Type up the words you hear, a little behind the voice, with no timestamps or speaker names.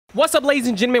What's up, ladies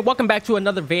and gentlemen? Welcome back to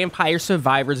another Vampire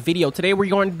Survivors video. Today we're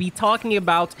going to be talking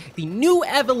about the new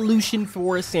evolution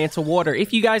for Santa Water.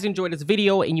 If you guys enjoyed this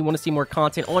video and you want to see more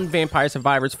content on Vampire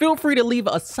Survivors, feel free to leave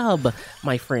a sub,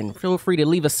 my friend. Feel free to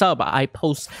leave a sub. I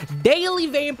post daily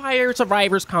Vampire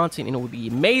Survivors content, and it would be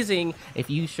amazing if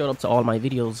you showed up to all my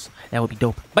videos. That would be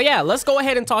dope. But yeah, let's go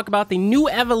ahead and talk about the new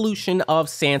evolution of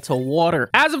Santa Water.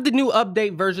 As of the new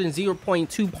update version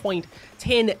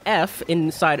 0.2.10F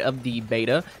inside of the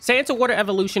beta, Santa Water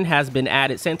Evolution has been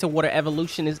added. Santa Water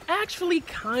Evolution is actually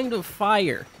kind of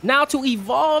fire. Now, to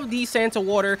evolve the Santa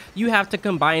Water, you have to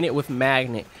combine it with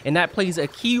Magnet, and that plays a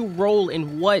key role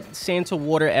in what Santa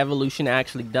Water Evolution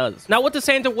actually does. Now, what the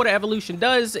Santa Water Evolution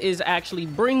does is actually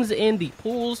brings in the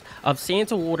pools of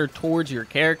Santa Water towards your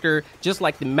character, just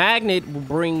like the Magnet will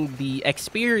bring the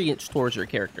experience towards your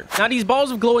character. Now, these balls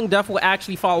of glowing death will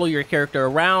actually follow your character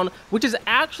around, which is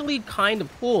actually kind of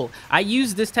cool. I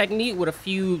used this technique with a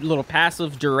few little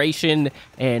passive duration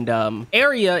and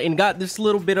area, and got this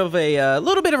little bit of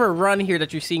a run here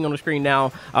that you're seeing on the screen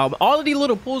now. All of these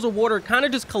little pools of water kind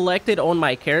of just collected on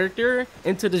my character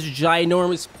into this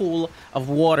ginormous pool of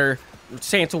water,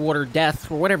 Santa Water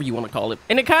Death, or whatever you want to call it.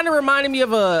 And it kind of reminded me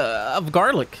of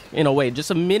garlic in a way,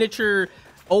 just a miniature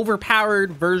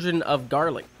overpowered version of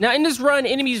garlic. Now, in this run,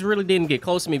 enemies really didn't get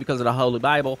close to me because of the Holy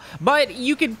Bible, but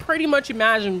you can pretty much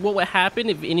imagine what would happen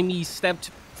if enemies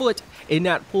stepped foot in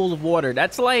that pool of water.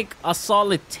 That's like a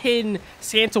solid 10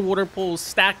 Santa Water pools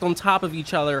stacked on top of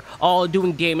each other, all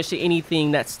doing damage to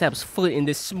anything that steps foot in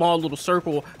this small little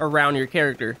circle around your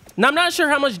character. Now, I'm not sure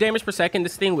how much damage per second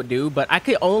this thing would do, but I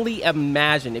could only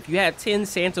imagine if you had 10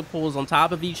 Santa pools on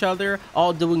top of each other,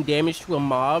 all doing damage to a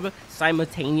mob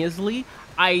simultaneously.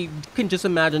 I can just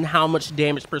imagine how much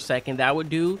damage per second that would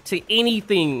do to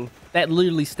anything that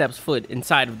literally steps foot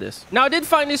inside of this. Now, I did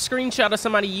find this screenshot of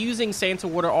somebody using Santa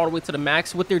Water all the way to the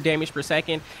max with their damage per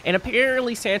second, and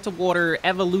apparently Santa Water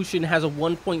Evolution has a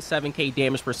 1.7k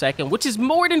damage per second, which is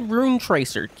more than Rune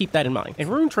Tracer. Keep that in mind. And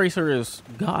Rune Tracer is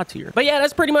god tier. But yeah,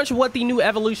 that's pretty much what the new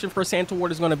evolution for Santa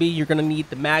Water is going to be. You're going to need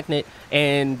the Magnet,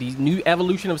 and the new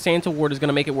evolution of Santa Water is going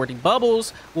to make it where the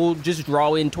bubbles will just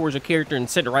draw in towards your character and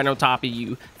sit right on top of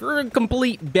you for a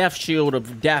complete death shield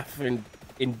of death and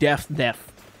death.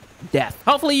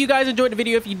 Hopefully you guys enjoyed the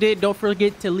video. If you did, don't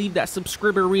forget to leave that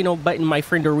subscribe-rino button, my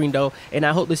friend Orindo, and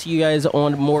I hope to see you guys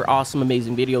on more awesome,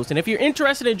 amazing videos. And if you're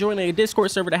interested in joining a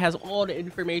Discord server that has all the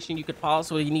information you could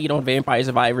possibly need on Vampire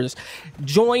Survivors,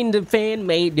 join the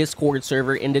fan-made Discord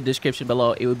server in the description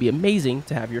below. It would be amazing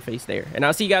to have your face there. And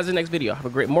I'll see you guys in the next video. Have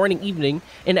a great morning, evening,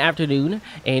 and afternoon,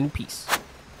 and peace.